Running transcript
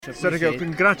Sergio,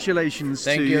 congratulations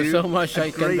Thank to you so much.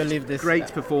 I can't believe this. Great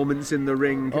performance in the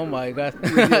ring. Oh my God.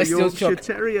 With your Still Yorkshire shocked.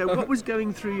 Terrier. What was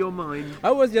going through your mind?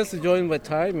 I was just enjoying my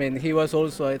time, and he was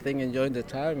also, I think, enjoying the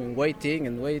time and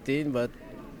waiting, but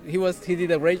he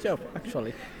did a great job,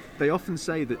 actually. They often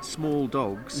say that small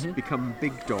dogs become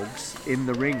big dogs in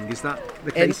the ring. Is that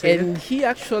the And, case here? and he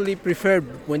actually preferred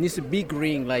when it's a big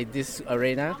ring like this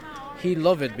arena. He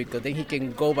loved it because then he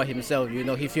can go by himself. You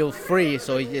know, he feels free,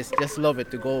 so he just love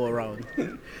it to go around.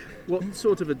 What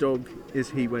sort of a dog is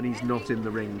he when he's not in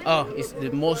the ring? Oh, it's the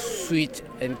most sweet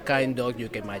and kind dog you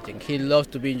can imagine. He loves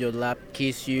to be in your lap,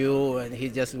 kiss you, and he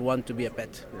just wants to be a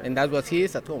pet. And that's what he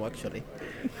is at home, actually.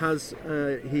 Has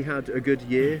he had a good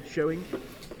year showing?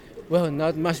 Well,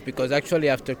 not much, because actually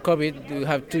after COVID, you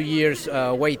have 2 years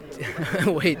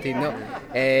waiting, no?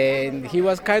 And he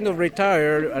was kind of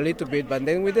retired a little bit, but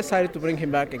then we decided to bring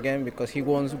him back again because he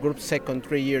won group second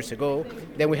 3 years ago.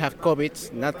 Then we have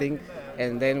COVID, nothing.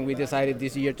 And then we decided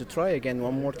this year to try again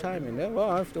one more time. And then,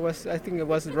 well, afterwards, I think it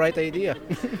was the right idea.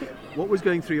 What was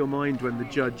going through your mind when the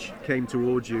judge came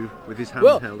towards you with his hand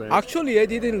held out? Actually, I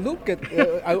didn't look at.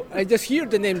 I just hear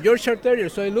the name Yorkshire Terrier,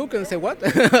 so I look and say, "What?"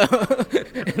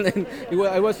 And then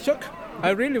I was shocked. I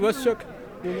really was shocked.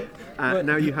 You know?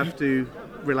 Now you have to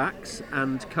relax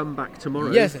and come back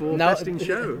tomorrow for now, Best in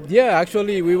Show. Yeah,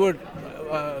 actually, we were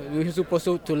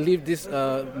supposed to leave this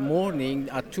morning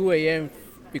at 2 a.m.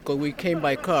 because we came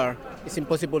by car. It's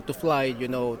impossible to fly, you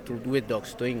know, with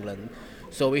dogs to England.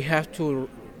 So we have to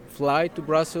fly to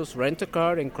Brussels, rent a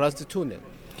car, and cross the tunnel.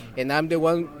 And I'm the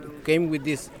one who came with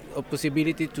this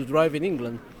possibility to drive in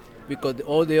England, because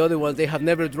all the other ones, they have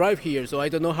never drive here. So I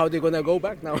don't know how they're going to go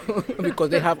back now because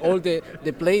they have all the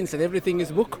planes and everything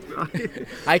is booked.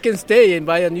 I can stay and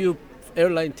buy a new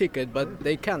airline ticket, but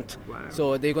they can't. Wow.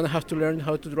 So they're going to have to learn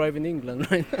how to drive in England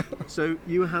right now. So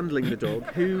you were handling the dog.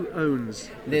 Who owns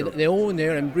the dog? The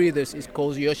owner and breeders is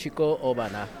called Yoshiko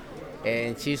Obana,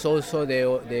 and she's also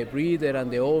the breeder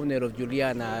and the owner of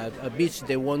Juliana, a bitch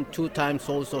they won 2 times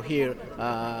also here,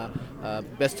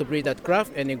 best of breed at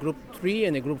Craft, and a group 3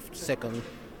 and a group 2nd.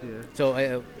 Yeah.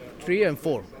 So 3 and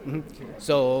 4.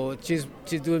 So she's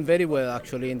doing very well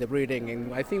actually in the breeding,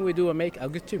 and I think we do a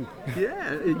good team.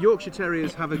 Yeah, Yorkshire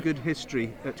Terriers have a good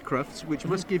history at Crufts, which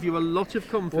must give you a lot of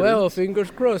confidence. Well,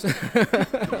 fingers crossed.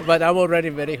 But I'm already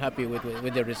very happy with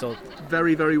the result.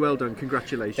 Very, very well done.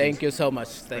 Congratulations. Thank you so much.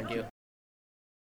 Thank you.